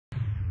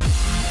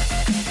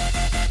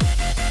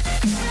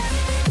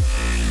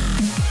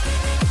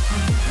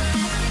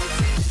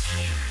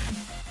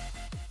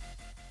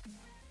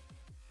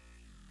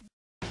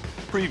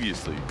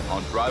Previously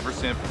on Driver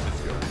San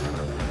Francisco.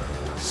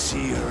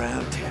 See you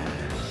around town.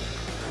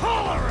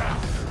 All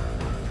around!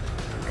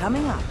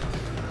 Coming up,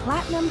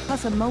 platinum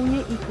plus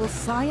ammonia equals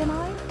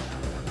cyanide?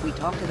 We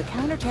talked to the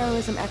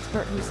counterterrorism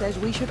expert who says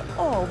we should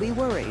all be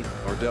worried.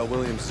 Ardell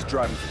Williams is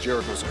driving for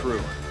Jericho's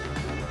crew.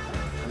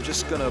 I'm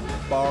just gonna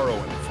borrow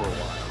him for a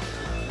while.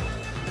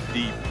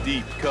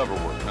 Deep cover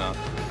work, huh?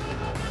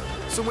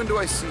 So when do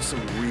I see some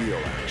real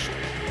action?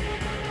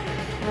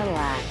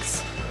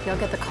 Relax. You'll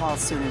get the call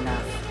soon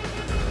enough.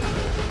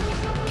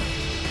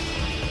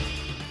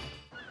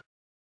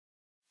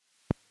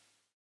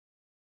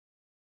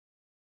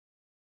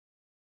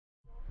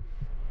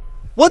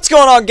 What's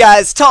going on,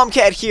 guys?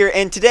 Tomcat here,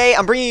 and today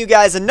I'm bringing you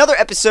guys another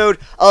episode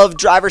of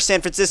Driver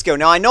San Francisco.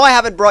 Now, I know I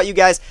haven't brought you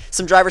guys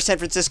some Driver San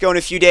Francisco in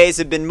a few days.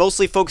 I've been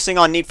mostly focusing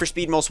on Need for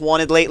Speed Most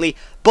Wanted lately,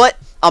 but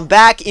I'm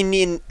back I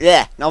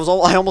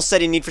almost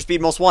said in Need for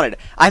Speed Most Wanted.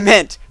 I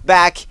meant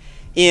back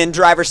in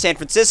Driver San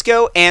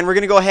Francisco, and we're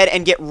going to go ahead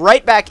and get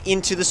right back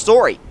into the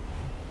story.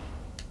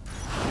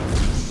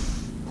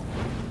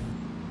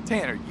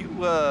 Tanner,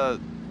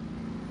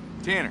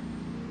 Tanner.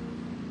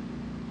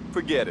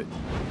 Forget it.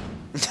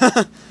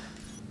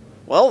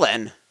 Well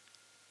then.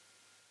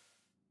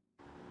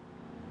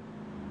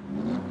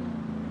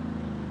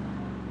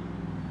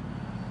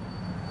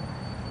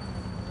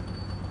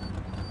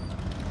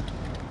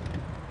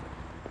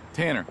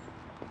 Tanner.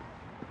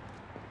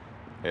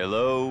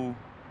 Hello?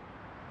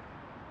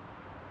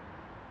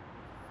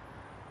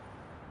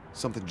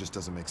 Something just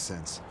doesn't make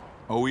sense.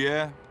 Oh,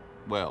 yeah?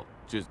 Well,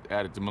 just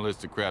add it to my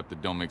list of crap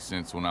that don't make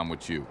sense when I'm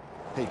with you.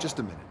 Hey, just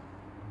a minute.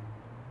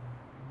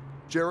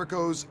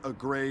 Jericho's a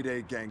grade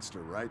A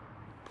gangster, right?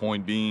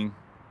 Point being?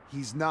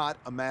 He's not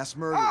a mass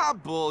murderer. Ah,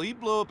 bull. He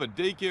blew up a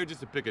daycare just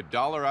to pick $1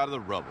 out of the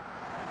rubble.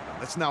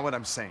 That's not what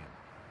I'm saying.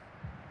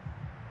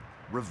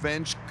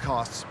 Revenge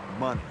costs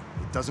money.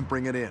 It doesn't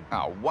bring it in.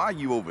 Ah, why are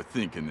you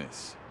overthinking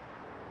this?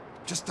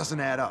 Just doesn't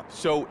add up.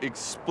 So,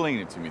 explain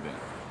it to me then.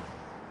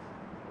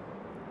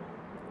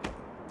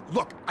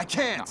 Look, I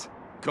can't! Now,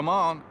 come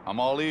on. I'm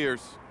all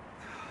ears.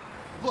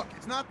 Look,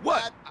 it's not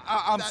What? that...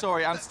 I'm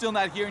sorry. I'm still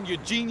not hearing your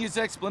genius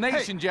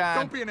explanation, Hey, John.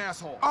 don't be an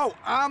asshole. Oh,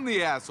 I'm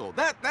the asshole.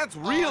 That's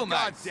real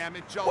nice. God damn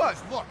it, Jones.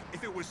 What? Look,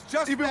 if it was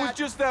just If it was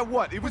just that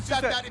what? It was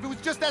just that. if it was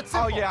just that Oh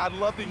simple. yeah, I'd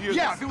love to hear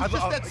Yeah, this. if it was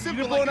just that simple.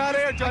 You're blowing hot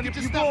air, John. You're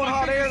blowing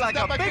hot air like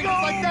a big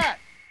old... like that.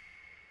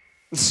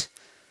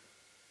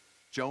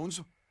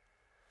 Jones?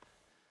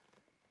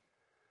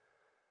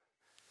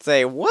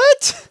 Say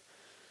what?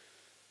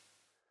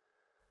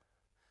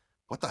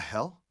 What the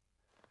hell?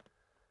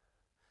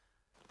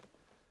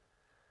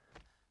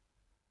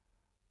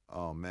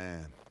 Oh,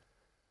 man.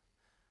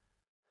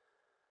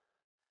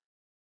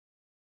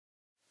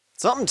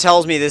 Something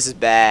tells me this is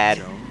bad.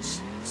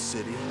 Jones,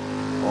 city,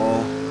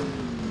 all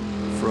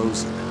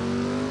frozen.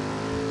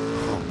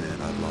 Oh,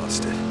 man, I've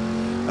lost it.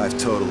 I've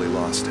totally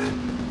lost it.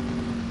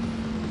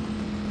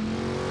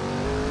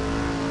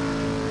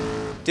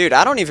 Dude,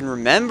 I don't even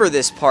remember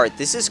this part.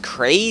 This is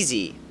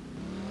crazy.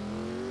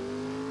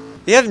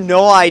 You have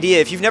no idea.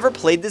 If you've never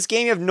played this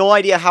game, you have no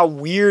idea how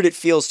weird it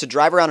feels to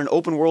drive around an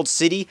open world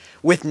city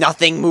with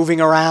nothing moving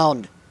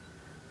around.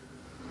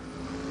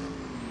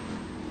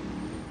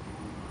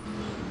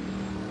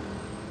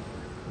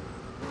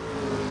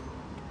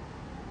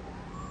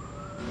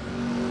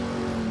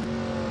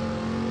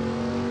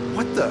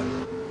 What the?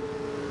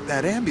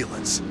 That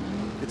ambulance.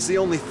 It's the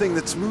only thing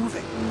that's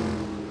moving.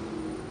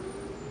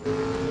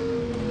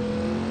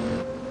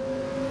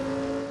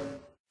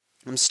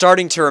 I'm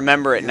starting to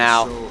remember it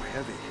now. So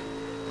heavy.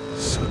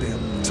 So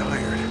damn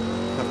tired.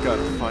 I've got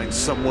to find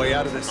some way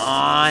out of this Come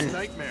on.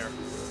 nightmare.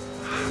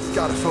 I've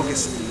got to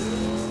focus.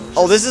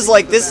 Oh, this is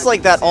like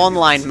that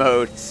online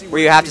mode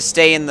where you have to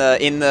stay in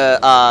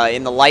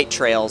the light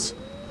trails.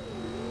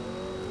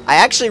 I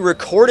actually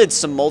recorded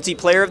some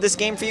multiplayer of this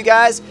game for you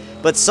guys,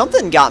 but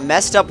something got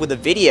messed up with the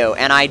video,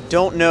 and I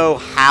don't know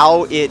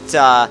how it.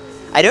 I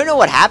don't know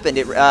what happened.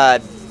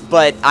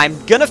 But I'm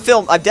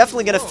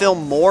definitely gonna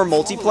film more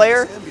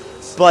multiplayer.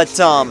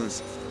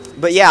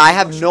 But yeah, I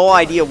have no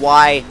idea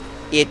why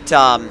it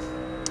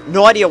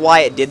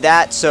did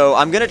that. So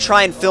I'm gonna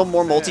try and film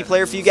more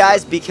multiplayer for you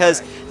guys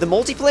because the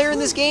multiplayer in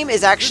this game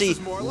is actually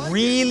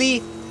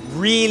really,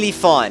 really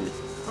fun.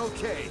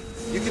 Okay,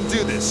 you can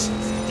do this.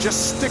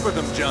 Just stick with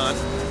them, John.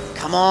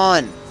 Come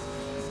on.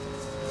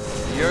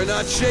 You're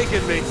not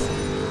shaking me.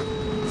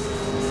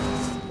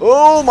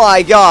 Oh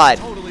my God.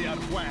 Totally out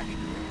of whack.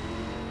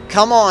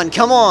 Come on,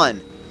 come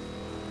on.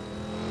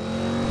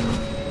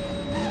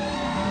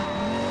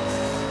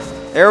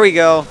 There we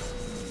go.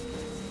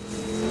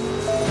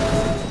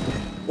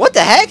 What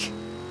the heck?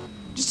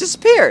 Just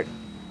disappeared.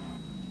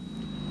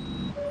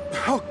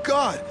 Oh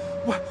God!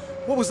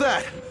 What was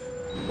that?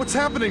 What's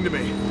happening to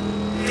me?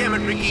 Damn it,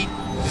 Ricky.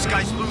 This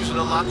guy's losing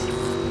a lot.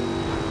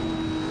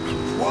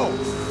 Whoa.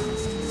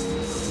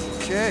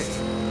 Okay.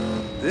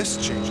 This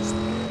changes the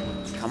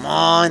game. Come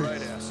on.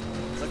 Right, ass.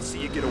 Let's see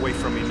you get away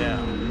from me now.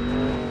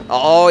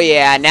 Oh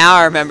yeah, now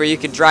I remember you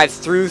can drive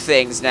through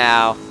things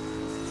now.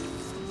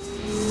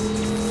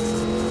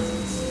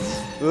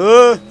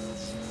 Oh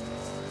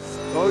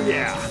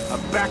yeah,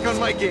 I'm back on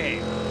my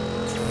game.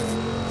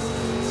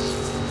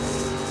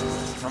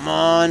 Come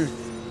on.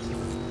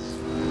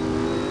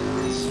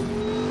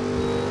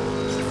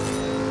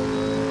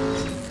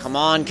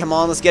 Come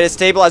on, let's get it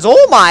stabilized.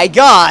 Oh my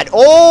god!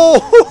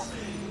 Oh!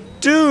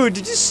 Dude,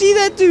 did you see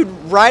that dude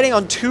riding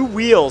on 2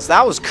 wheels?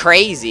 That was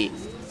crazy.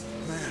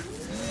 Man,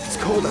 it's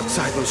cold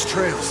outside those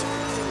trails.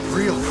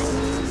 Real cold.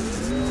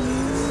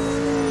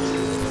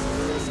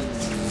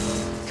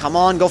 Come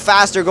on, go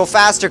faster,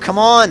 come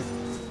on!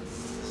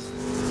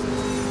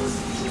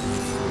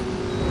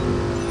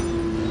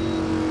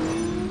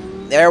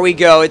 There we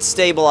go, it's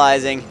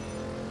stabilizing.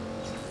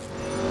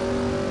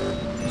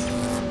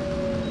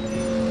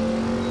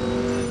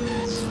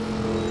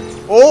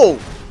 Oh!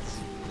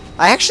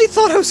 I actually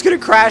thought I was gonna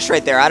crash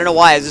right there. I don't know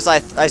why. It's just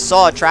I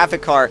saw a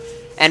traffic car,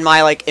 and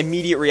my like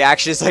immediate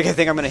reaction is like I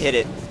think I'm gonna hit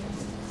it.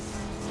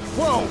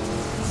 Whoa!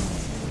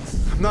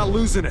 I'm not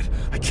losing it.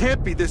 I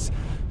can't be this.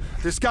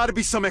 There's got to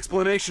be some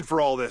explanation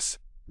for all this.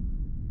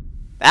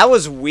 That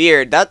was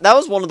weird. That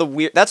was one of the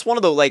weird. That's one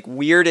of the like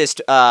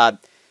weirdest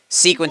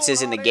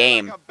sequences in the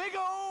game. Like a big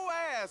old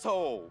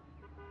asshole.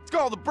 It's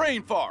called the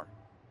brain fart.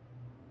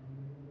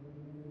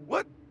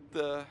 What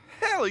the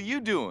hell are you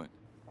doing?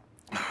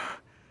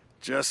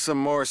 Just some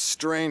more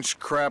strange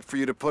crap for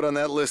you to put on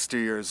that list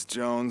of yours,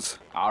 Jones.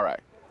 All right,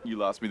 you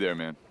lost me there,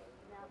 man.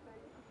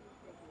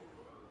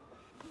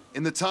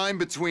 In the time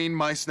between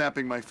my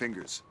snapping my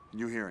fingers and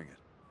you hearing it,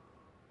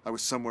 I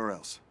was somewhere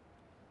else.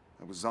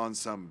 I was on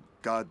some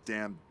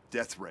goddamn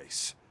death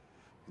race.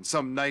 In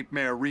some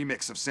nightmare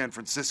remix of San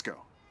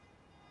Francisco.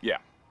 Yeah,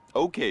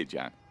 okay,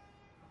 John.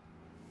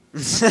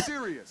 I'm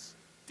serious.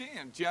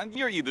 Damn, John,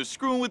 you're either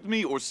screwing with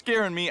me or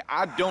scaring me.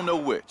 I don't know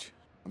which.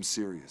 I'm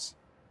serious.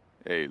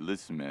 Hey,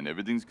 listen, man,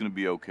 everything's gonna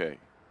be okay.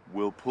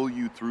 We'll pull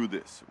you through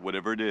this,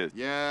 whatever it is.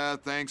 Yeah,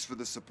 thanks for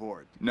the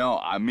support. No,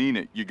 I mean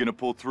it. You're gonna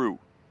pull through.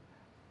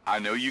 I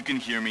know you can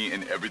hear me,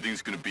 and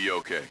everything's gonna be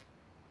okay.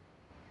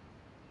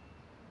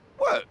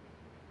 What?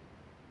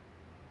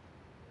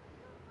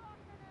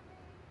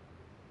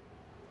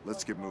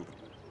 Let's get moving.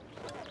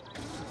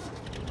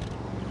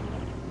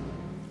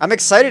 I'm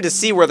excited to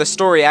see where the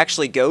story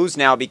actually goes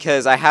now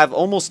because I have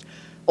almost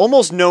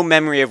no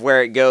memory of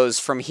where it goes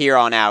from here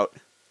on out.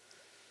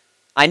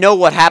 I know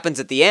what happens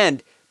at the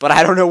end, but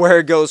I don't know where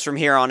it goes from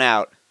here on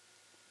out.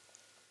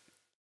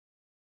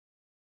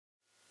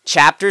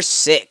 Chapter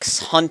 6,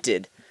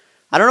 Hunted.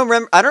 I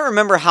don't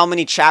remember how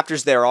many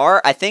chapters there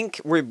are.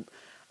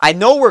 I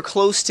know we're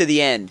close to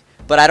the end,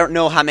 but I don't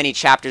know how many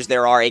chapters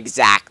there are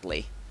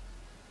exactly.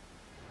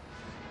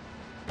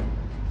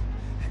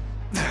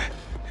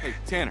 Hey,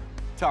 Tanner,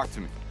 talk to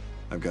me.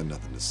 I've got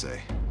nothing to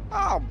say.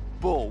 Oh,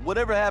 bull.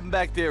 Whatever happened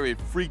back there,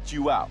 it freaked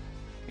you out.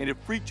 And it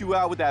freaked you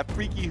out with that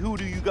freaky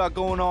hoodoo you got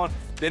going on,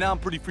 then I'm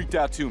pretty freaked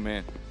out too,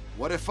 man.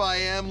 What if I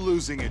am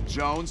losing it,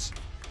 Jones?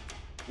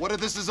 What if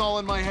this is all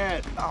in my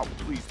head? Oh,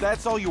 please,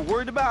 that's all you're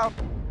worried about?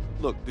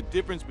 Look, the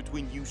difference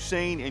between you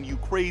sane and you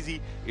crazy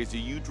is that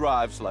you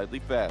drive slightly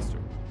faster.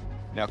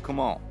 Now, come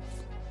on.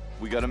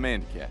 We got a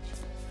man to catch.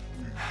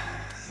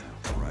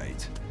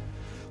 Right.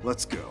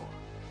 Let's go.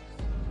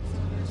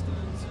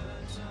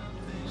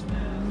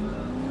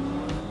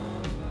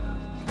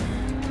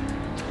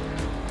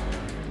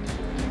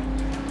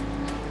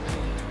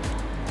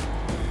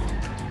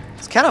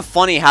 It's kind of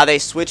funny how they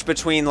switch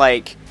between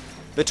like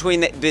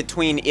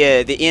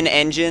the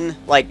in-engine,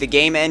 like the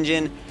game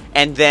engine,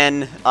 and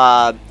then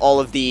all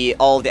of the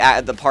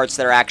parts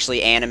that are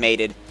actually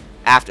animated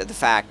after the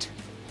fact.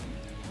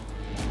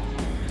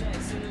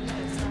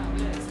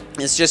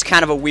 It's just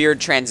kind of a weird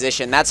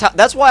transition.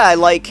 That's why I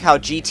like how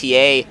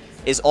GTA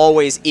is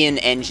always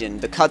in-engine.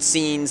 The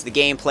cutscenes, the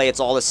gameplay, it's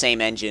all the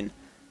same engine.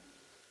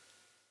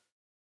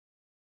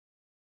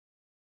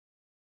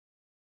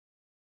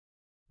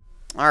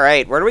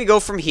 Alright, where do we go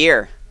from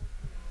here?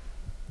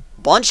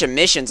 Bunch of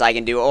missions I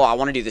can do. Oh, I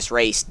want to do this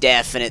race.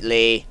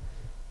 Definitely.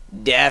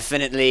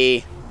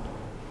 Definitely.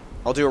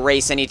 I'll do a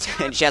race any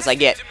chance I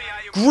get.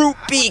 Group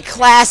B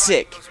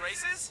Classic!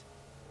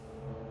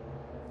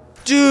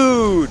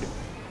 Dude!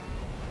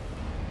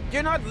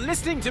 You're not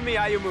listening to me,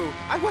 Ayumu.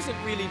 I wasn't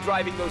really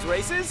driving those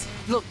races.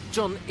 Look,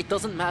 John, it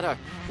doesn't matter.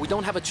 We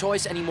don't have a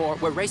choice anymore.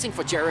 We're racing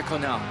for Jericho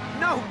now.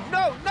 No,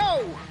 no,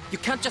 no! You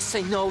can't just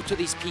say no to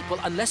these people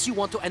unless you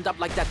want to end up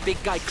like that big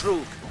guy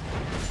Krug.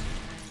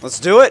 Let's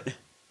do it.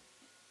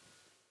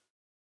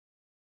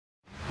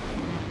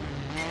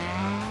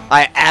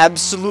 I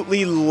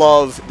absolutely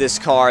love this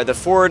car. The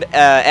Ford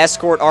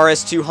Escort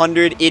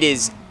RS200. It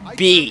is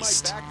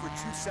beast. Back for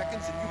 2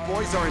 seconds and you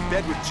boys are in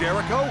bed with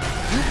Jericho?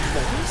 You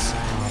boys?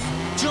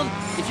 John,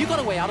 if you got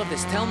a way out of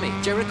this, tell me.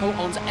 Jericho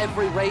owns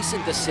every race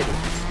in the city.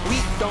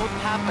 We don't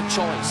have a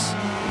choice.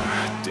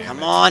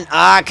 Come on.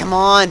 Come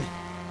on.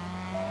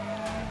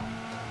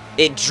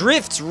 It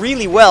drifts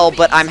really well,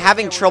 but I'm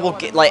having trouble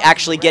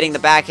actually getting the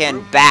back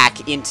end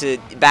back in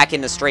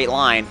the straight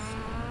line.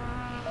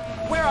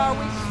 Where are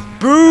we?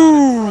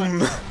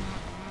 Boom!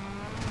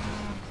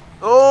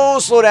 Oh,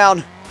 slow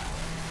down.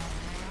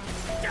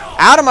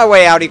 Out of my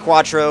way, Audi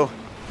Quattro.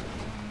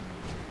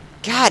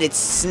 God, it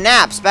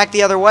snaps back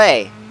the other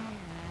way.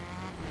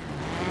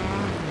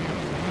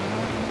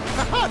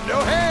 No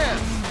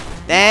hands!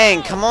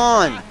 Dang, come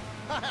on.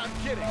 I'm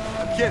kidding.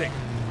 I'm kidding.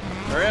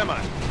 Or am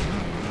I?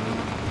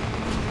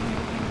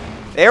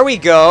 There we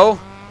go.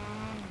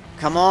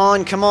 Come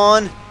on, come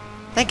on.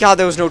 Thank God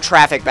there was no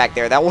traffic back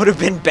there. That would have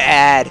been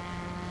bad.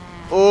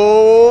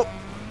 Oh.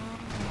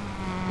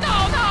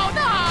 No, no,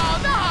 no,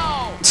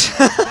 no!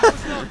 That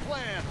was no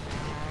plan.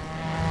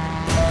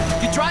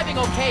 You're driving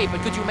okay,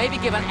 but could you maybe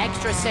give an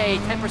extra, say,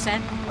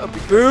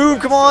 10%? Boom,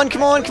 come on,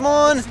 come on, come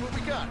on. See what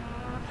we got.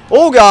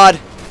 Oh, God.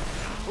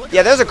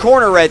 Yeah, there's a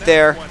corner right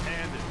there.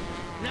 One-handed.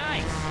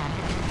 Nice.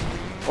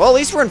 Well, at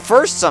least we're in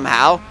first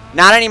somehow.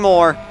 Not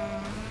anymore.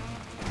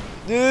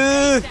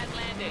 That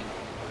landing.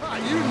 Ah,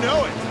 you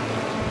know it.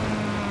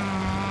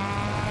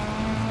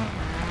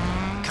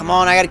 Come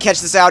on, I gotta catch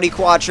this Audi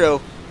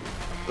Quattro.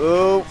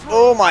 Oh,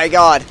 oh my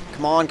God.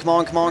 Come on, come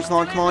on, come on, come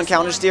on, come on.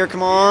 Counter steer,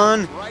 come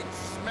on. Right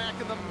smack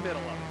in the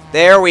middle of it.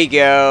 There we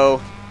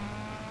go.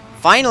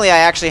 Finally, I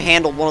actually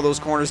handled one of those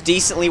corners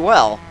decently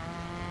well.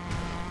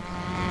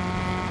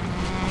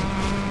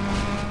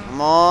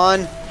 Come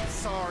on.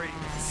 Sorry.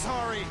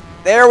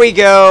 There we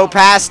go.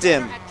 Past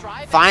him.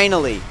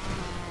 Finally.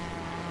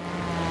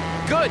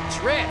 Good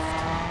drift.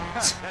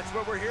 That's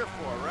what we're here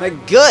for, A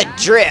right? good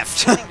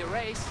drift. Winning the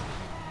race.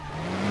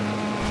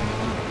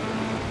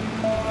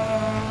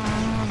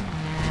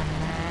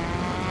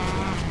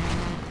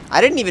 I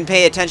didn't even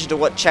pay attention to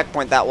what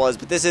checkpoint that was,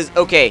 but this is...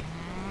 Okay.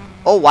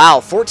 Oh, wow.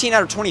 14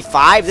 out of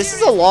 25. This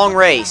is a long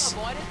race.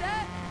 Avoided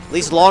that? At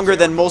least longer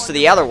than most of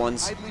the other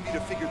ones. I'd leave you to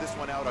figure this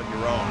one out on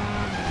your own.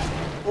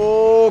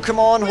 Oh, come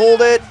on.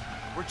 Hold it.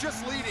 We're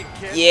just leading,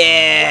 kid.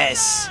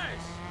 Yes.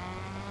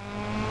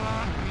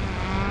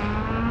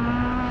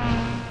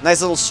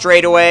 Nice little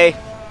straightaway.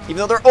 Even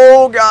though they're...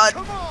 Oh, God.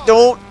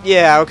 Don't...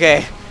 Yeah,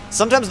 okay.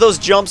 Sometimes those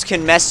jumps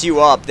can mess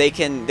you up. They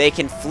can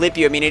flip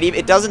you. I mean,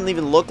 it doesn't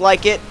even look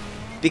like it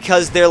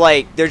because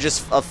they're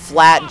just a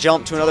flat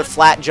jump to another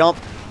flat jump.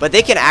 But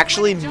they can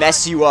actually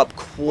mess you up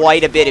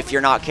quite a bit if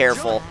you're not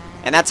careful.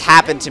 And that's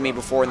happened to me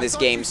before in this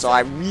game. So I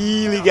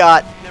really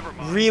got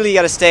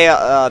to stay,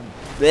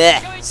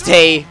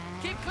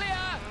 Keep clear.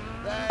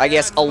 I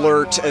guess,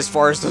 alert as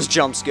far as those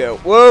jumps go.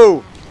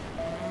 Whoa.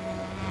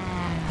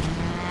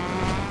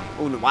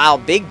 Oh, wow,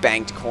 big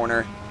banked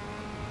corner.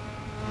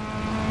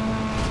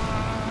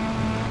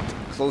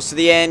 Close to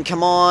the end,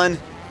 come on.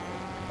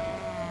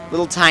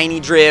 Little tiny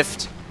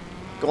drift.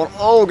 Going,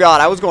 oh God,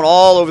 I was going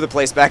all over the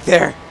place back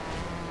there.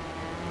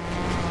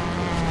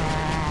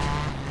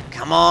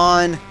 Come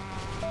on.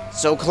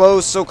 So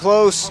close, so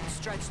close. Home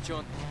stretch,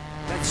 John.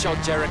 Let's show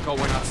Jericho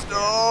we're not scared.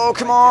 Oh,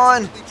 come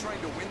on. Trying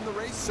to win the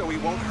race so he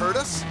won't hurt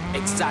us?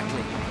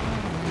 Exactly.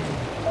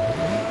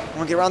 I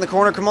want to get around the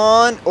corner, come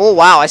on. Oh,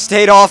 wow, I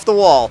stayed off the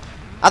wall.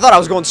 I thought I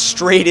was going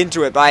straight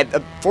into it, but I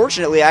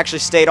fortunately actually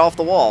stayed off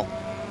the wall.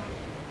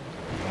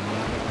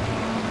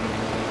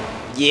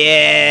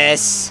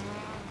 Yes.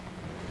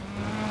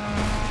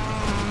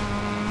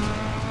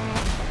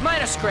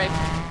 Minor scrape.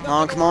 Come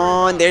on, come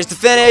on. There's the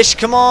finish.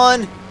 Come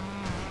on.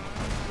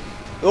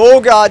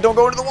 Oh, God, don't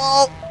go into the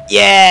wall.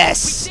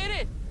 Yes. We did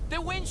it.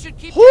 The win should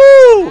keep Woo!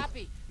 Jericho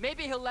happy.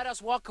 Maybe he'll let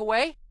us walk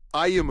away.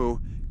 Ayumu,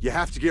 you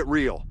have to get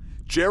real.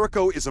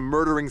 Jericho is a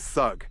murdering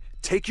thug.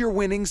 Take your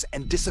winnings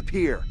and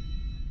disappear.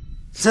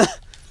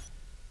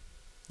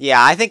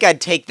 Yeah, I think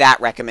I'd take that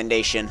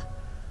recommendation.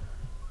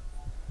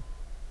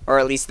 Or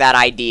at least that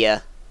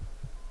idea.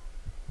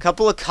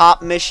 Couple of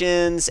cop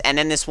missions, and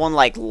then this one,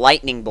 like,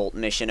 lightning bolt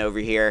mission over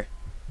here.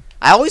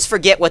 I always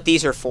forget what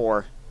these are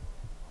for.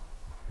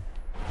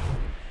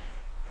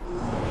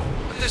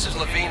 This is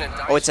Levine and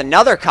Dyson. Oh, it's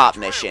another cop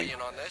mission.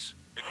 Ignore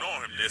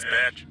him,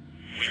 dispatch.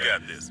 We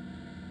got this.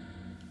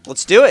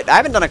 Let's do it. I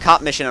haven't done a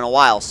cop mission in a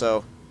while,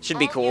 so should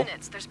be All cool.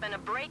 units, there's been a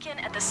break-in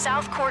at the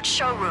South Court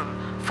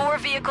showroom. 4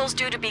 vehicles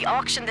due to be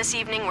auctioned this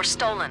evening were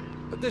stolen.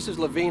 But this is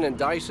Levine and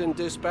Dyson,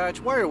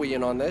 dispatch. Why are we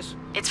in on this?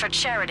 It's for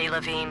charity,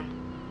 Levine.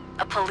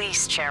 A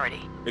police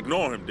charity.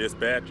 Ignore him,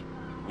 dispatch.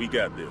 We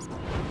got this.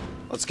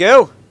 Let's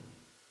go.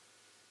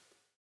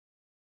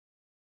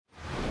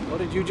 What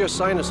did you just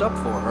sign us up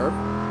for, Herb?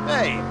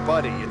 Hey,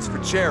 buddy, it's for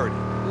charity.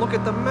 Look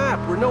at the map.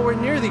 We're nowhere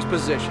near these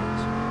positions.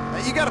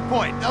 You got a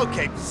point.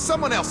 Okay,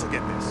 someone else will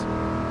get this.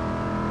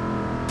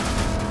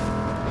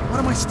 What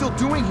am I still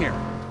doing here?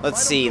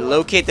 Let's see.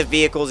 Locate the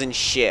vehicles and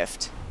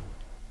shift.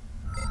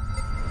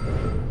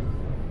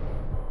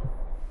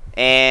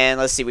 And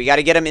let's see. We got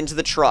to get them into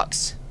the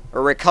trucks.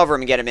 Or recover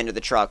them and get them into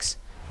the trucks.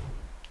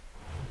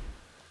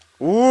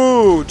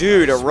 Ooh,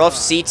 dude, a rough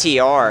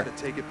CTR. To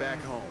take it back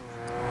home.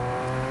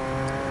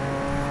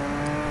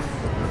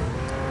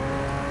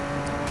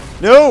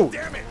 No!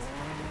 Damn it!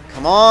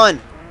 Come on!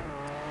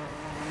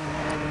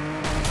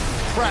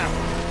 Crap!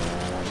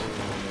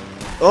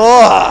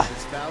 Ugh!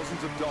 There's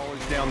thousands of dollars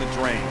down the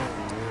drain.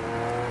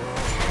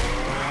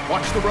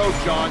 Watch the road,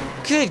 John.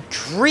 Good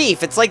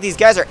grief! It's like these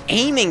guys are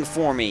aiming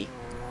for me.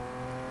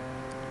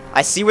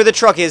 I see where the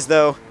truck is,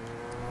 though.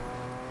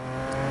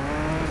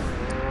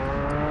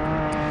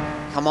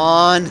 Come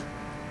on.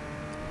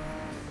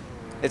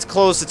 It's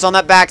close. It's on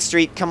that back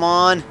street. Come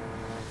on.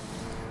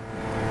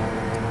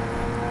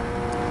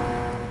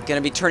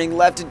 Gonna be turning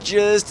left in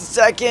just a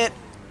second.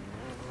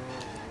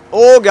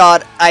 Oh,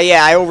 God.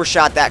 Yeah, I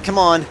overshot that. Come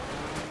on.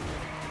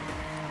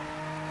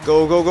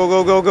 Go, go, go,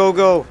 go, go, go,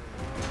 go.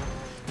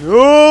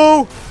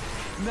 No!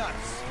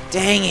 Nuts.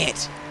 Dang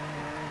it.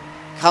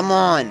 Come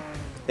on.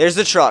 There's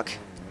the truck.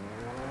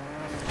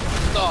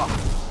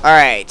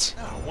 Alright.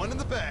 One in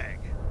the bag.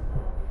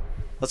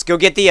 Let's go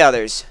get the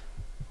others.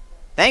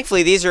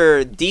 Thankfully, these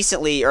are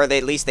decently, or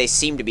at least they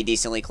seem to be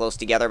decently close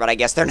together, but I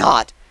guess they're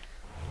not.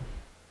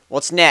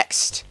 What's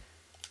next?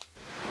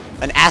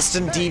 An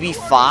Aston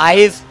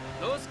DB5?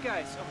 Those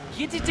guys,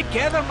 get it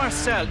together,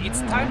 Marcel. It's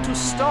time to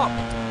stop.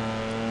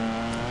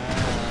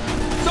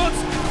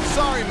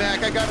 Sorry,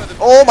 Mac. I got other.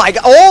 Oh my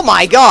god! Oh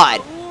my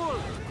god!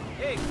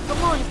 Hey,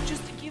 come on,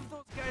 just to give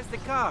those guys the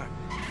car.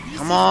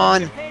 Come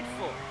on!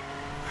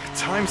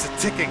 Time's a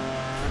ticking.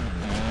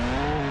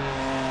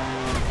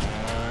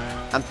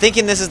 I'm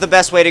thinking this is the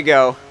best way to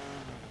go.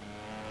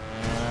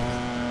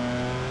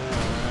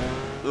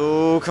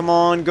 Oh, come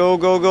on. Go,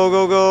 go, go,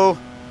 go, go.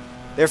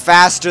 They're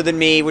faster than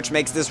me, which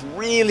makes this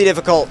really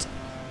difficult.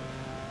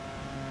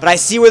 But I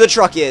see where the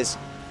truck is.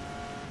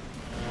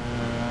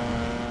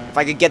 If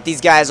I could get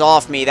these guys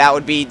off me, that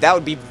would be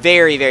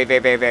very, very, very,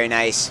 very, very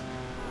nice.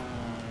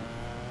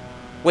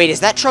 Wait, is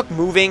that truck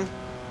moving?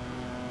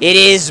 It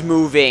is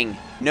moving.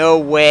 No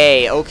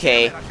way.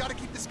 Okay. I've got to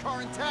keep this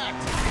car intact.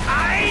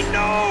 I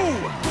know!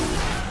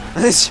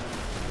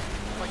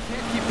 If I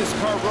can't keep this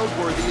car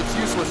roadworthy, it's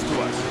useless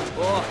to us.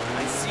 Oh,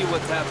 I see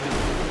what happened.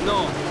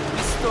 No,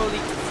 we stole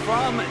it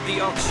from the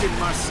auction,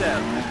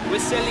 Marcel. We're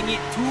selling it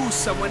to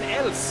someone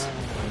else.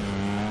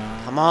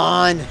 Come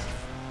on.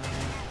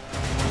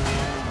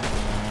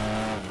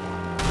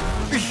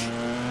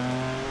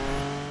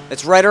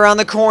 It's right around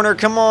the corner.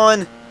 Come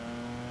on.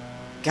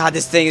 God,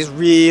 this thing is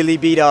really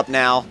beat up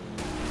now.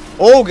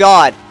 Oh,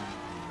 God.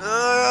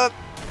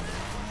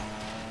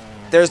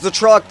 There's the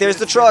truck. There's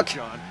the truck.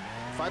 John,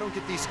 if I don't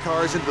get these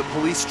cars into the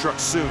police truck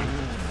soon,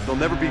 they'll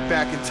never be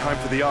back in time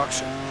for the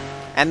auction.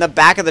 And the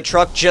back of the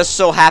truck just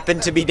so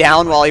happened to be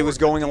down while he was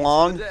going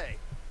along.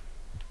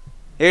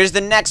 Here's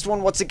the next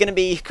one. What's it going to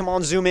be? Come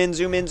on, zoom in,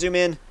 zoom in, zoom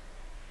in.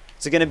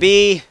 What's it going to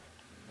be?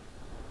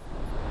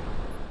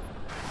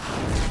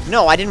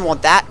 No, I didn't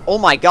want that. Oh,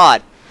 my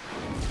God.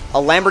 A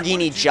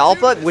Lamborghini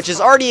Jalpa, which is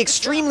already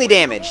extremely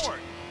damaged.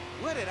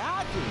 What did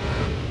I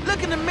do?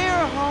 Look in the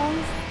mirror,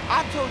 Holmes.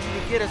 I told you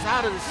to get us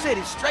out of the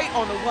city straight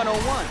on the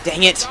 101.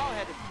 Dang it. Y'all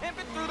had to pimp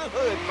it through the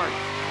hood first.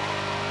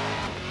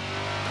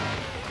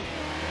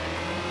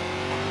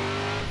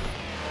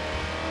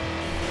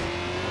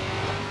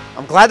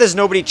 I'm glad there's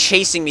nobody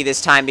chasing me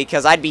this time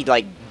because I'd be,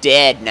 like,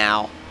 dead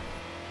now.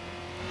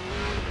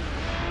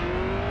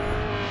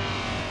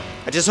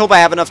 I just hope I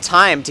have enough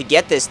time to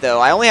get this,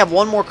 though. I only have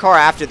one more car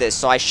after this,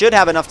 so I should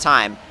have enough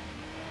time.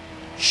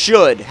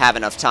 Should have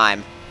enough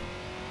time.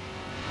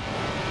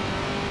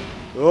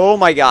 Oh,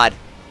 my God.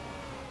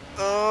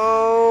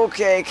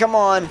 Okay, come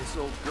on. This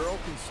old girl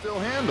can still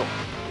handle.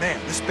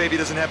 Man, this baby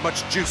doesn't have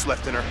much juice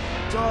left in her.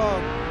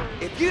 Dog,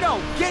 if you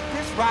don't get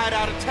this ride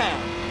out of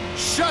town,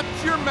 shut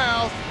your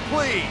mouth,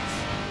 please.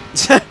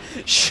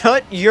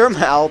 Shut your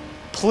mouth,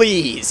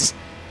 please.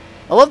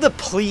 I love the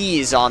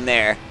please on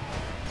there.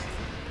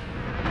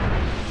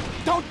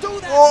 Don't do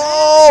that.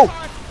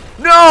 Oh!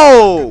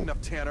 No! Good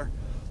enough, Tanner.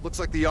 Looks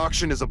like the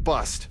auction is a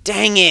bust.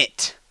 Dang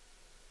it.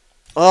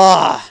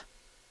 Ugh.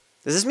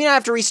 Does this mean I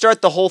have to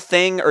restart the whole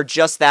thing or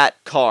just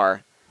that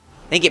car?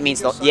 I think it means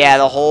the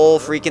whole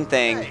freaking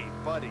thing. Hey,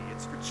 buddy,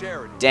 it's for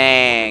charity.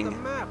 Dang. The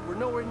map. We're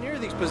nowhere near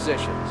these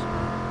positions.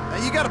 Now,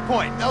 you got a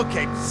point.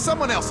 Okay,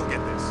 someone else will get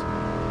this.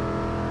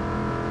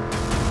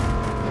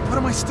 What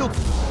am I still...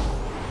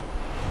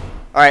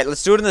 Alright,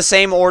 let's do it in the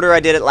same order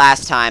I did it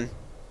last time.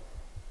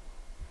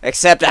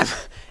 Except I'm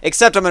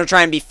going to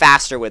try and be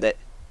faster with it.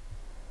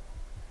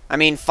 I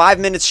mean, 5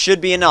 minutes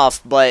should be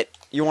enough, but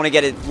we want to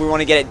get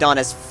it done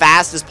as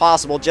fast as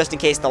possible just in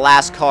case the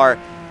last car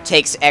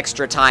takes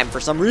extra time for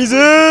some reason.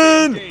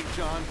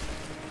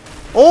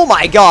 Oh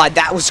my God,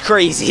 that was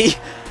crazy.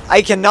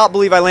 I cannot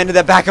believe I landed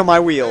that back on my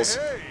wheels.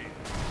 Hey.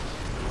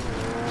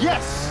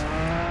 Yes.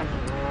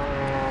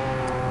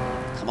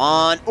 Come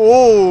on.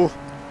 Oh.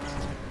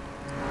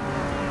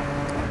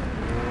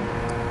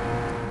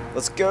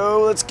 Let's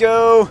go, let's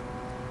go.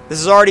 This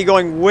is already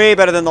going way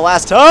better than the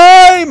last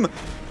time.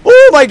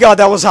 Oh my God,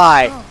 that was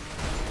high.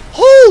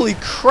 Holy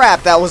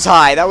crap, that was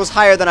high. That was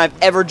higher than I've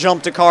ever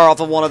jumped a car off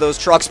of one of those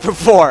trucks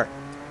before.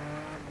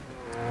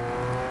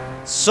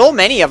 So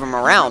many of them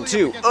around,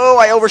 too. Oh,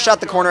 I overshot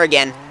the corner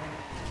again.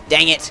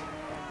 Dang it.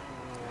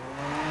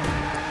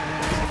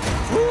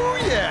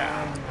 Oh,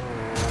 yeah.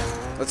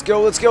 Let's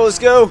go, let's go, let's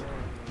go.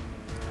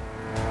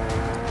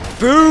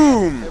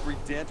 Boom. Every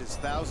dent is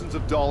thousands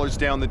of dollars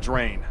down the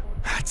drain.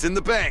 It's in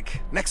the bank.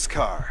 Next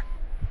car.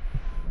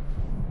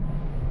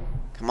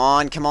 Come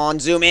on,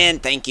 zoom in.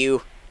 Thank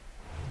you.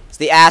 It's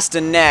the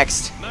Aston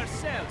next.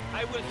 Marcel,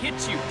 I will hit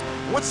you.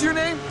 What's your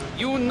name?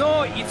 You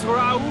know it's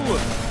Raoul.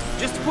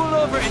 Just pull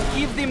over and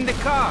give them the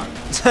car.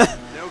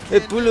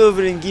 Pull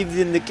over and give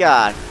them the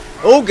car.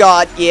 Oh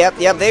god, yep,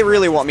 they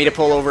really want me to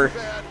pull over.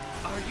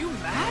 Are you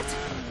mad?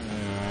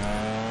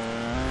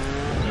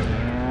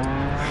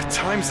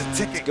 Time's a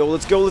ticking.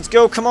 Let's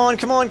go. Come on.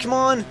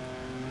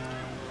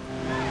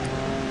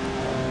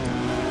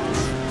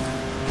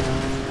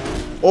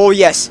 Oh,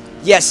 yes.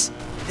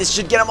 This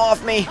should get him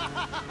off me.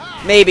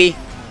 Maybe.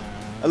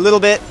 A little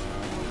bit.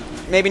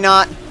 Maybe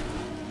not.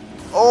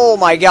 Oh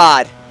my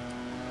god.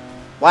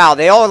 Wow,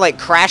 they all like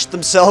crashed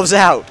themselves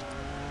out.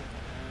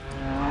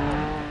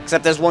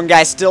 Except there's one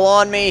guy still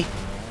on me.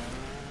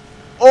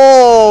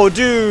 Oh,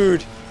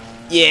 dude.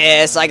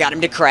 Yes, I got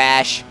him to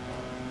crash.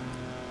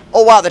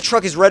 Oh, wow, the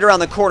truck is right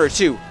around the corner,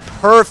 too.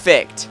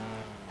 Perfect.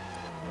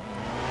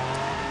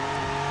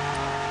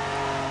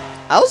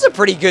 That was a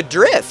pretty good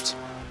drift.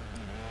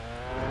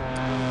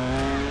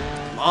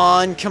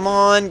 Come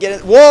on, get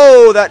it.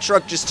 Whoa, that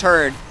truck just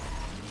turned.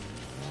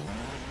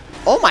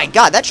 Oh my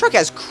god, that truck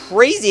has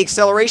crazy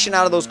acceleration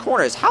out of those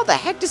corners. How the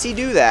heck does he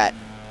do that?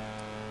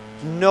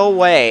 No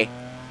way.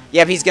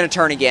 Yep, he's gonna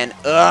turn again.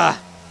 Ugh.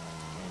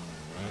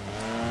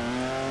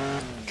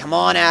 Come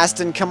on,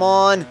 Aston, come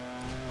on.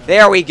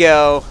 There we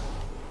go.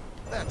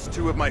 That's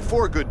 2 of my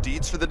 4 good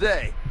deeds for the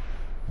day.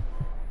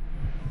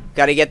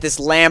 Gotta get this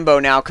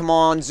Lambo now. Come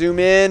on, zoom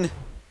in.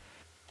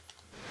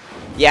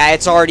 Yeah,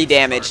 it's already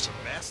damaged.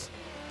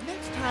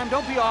 Next time,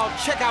 don't be all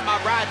check out my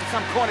ride to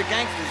some corner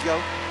gangsters, yo.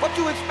 What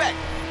you expect?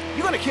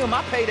 You're gonna kill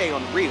my payday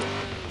on the real.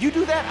 You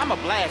do that, I'ma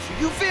blast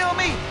you. You feel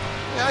me?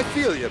 Yeah, I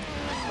feel you.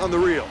 On the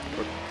real.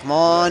 Come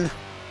on.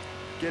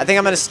 I think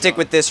I'm gonna stick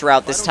with this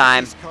route this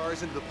time. These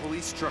cars into the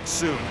police truck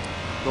soon.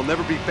 They'll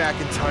never be back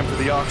in time for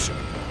the auction.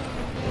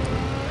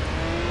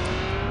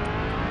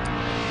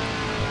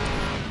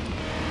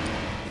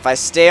 If I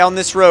stay on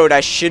this road, I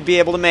should be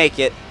able to make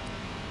it.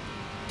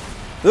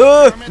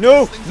 No! That's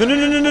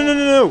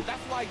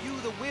why you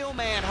the wheel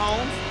man,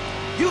 Holmes.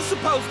 You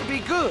supposed to be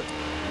good.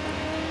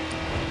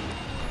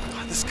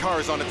 This car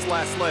is on its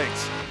last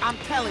legs. I'm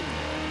telling you,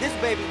 this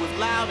baby was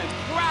loud and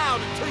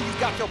proud until you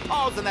got your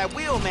paws in that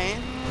wheel,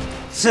 man.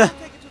 Take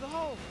it to the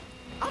hole.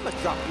 I'ma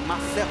drop you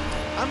myself.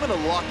 I'm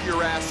gonna lock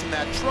your ass in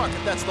that truck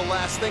if that's the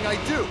last thing I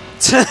do.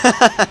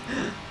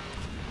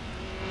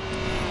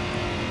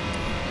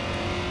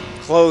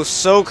 Close,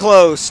 so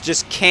close.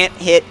 Just can't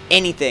hit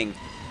anything.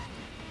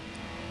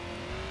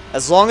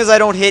 As long as I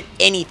don't hit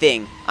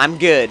anything, I'm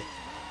good.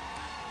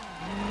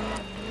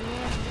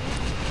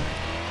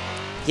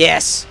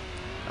 Yes.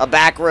 A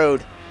back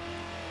road.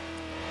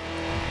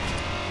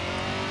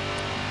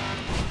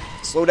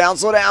 Slow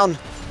down.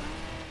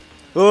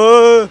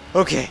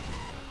 Okay.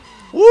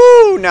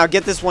 Woo! Now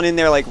get this one in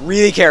there, like,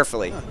 really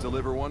carefully.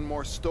 Deliver one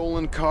more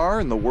stolen car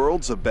and the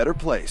world's a better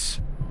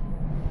place.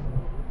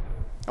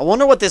 I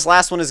wonder what this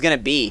last one is going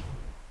to be.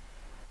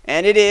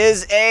 And it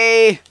is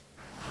a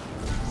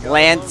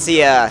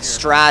Lancia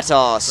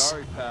Stratos.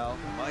 Sorry, pal.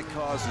 My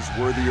cause is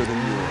worthier than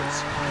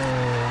yours.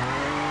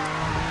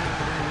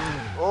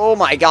 Oh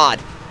my god.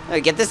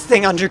 Get this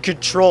thing under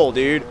control,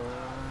 dude.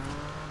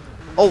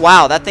 Oh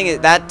wow, that thing is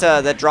that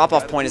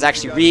drop-off point is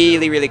actually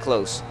really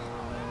close.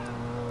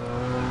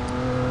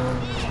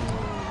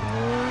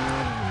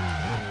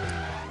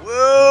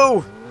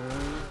 Whoa!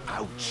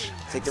 Ouch.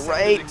 Take the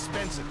right.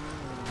 Expensive.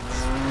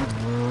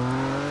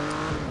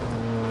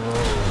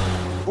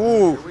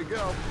 Ooh. Here we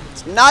go.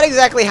 It's not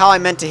exactly how I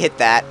meant to hit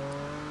that.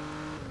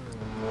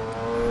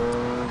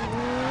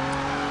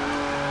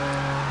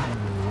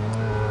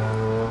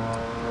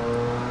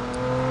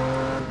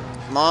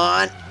 Come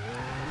on.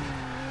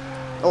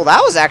 Oh,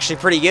 that was actually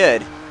pretty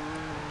good.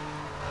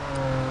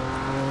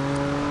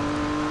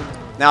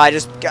 Now I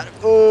just got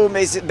to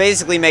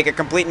basically make a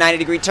complete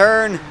 90-degree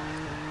turn.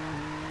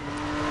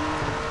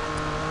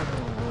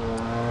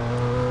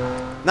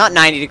 Not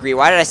 90-degree.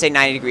 Why did I say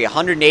 90-degree?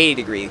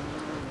 180-degree.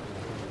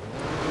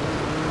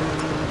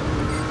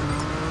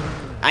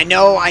 I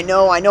know.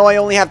 I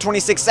only have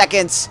 26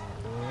 seconds.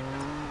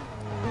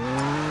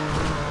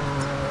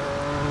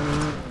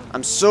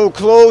 I'm so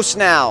close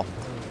now.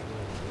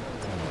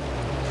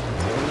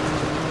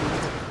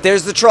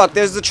 There's the truck.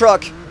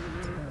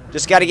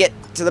 Just gotta get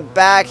to the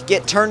back,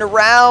 get turned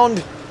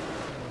around.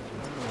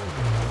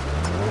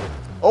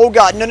 Oh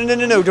god, no, don't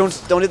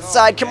hit the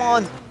side, come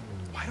on.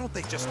 Why don't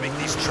they just make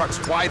these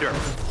trucks wider?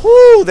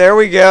 Whoo, there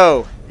we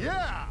go.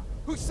 Yeah!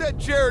 Who said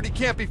charity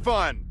can't be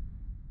fun?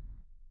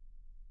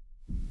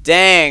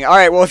 Dang.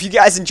 Alright, well, if you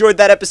guys enjoyed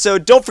that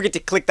episode, don't forget to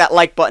click that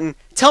like button.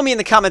 Tell me in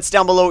the comments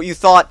down below what you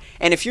thought.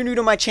 And if you're new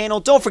to my channel,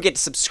 don't forget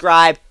to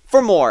subscribe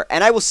for more.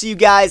 And I will see you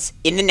guys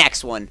in the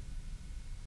next one.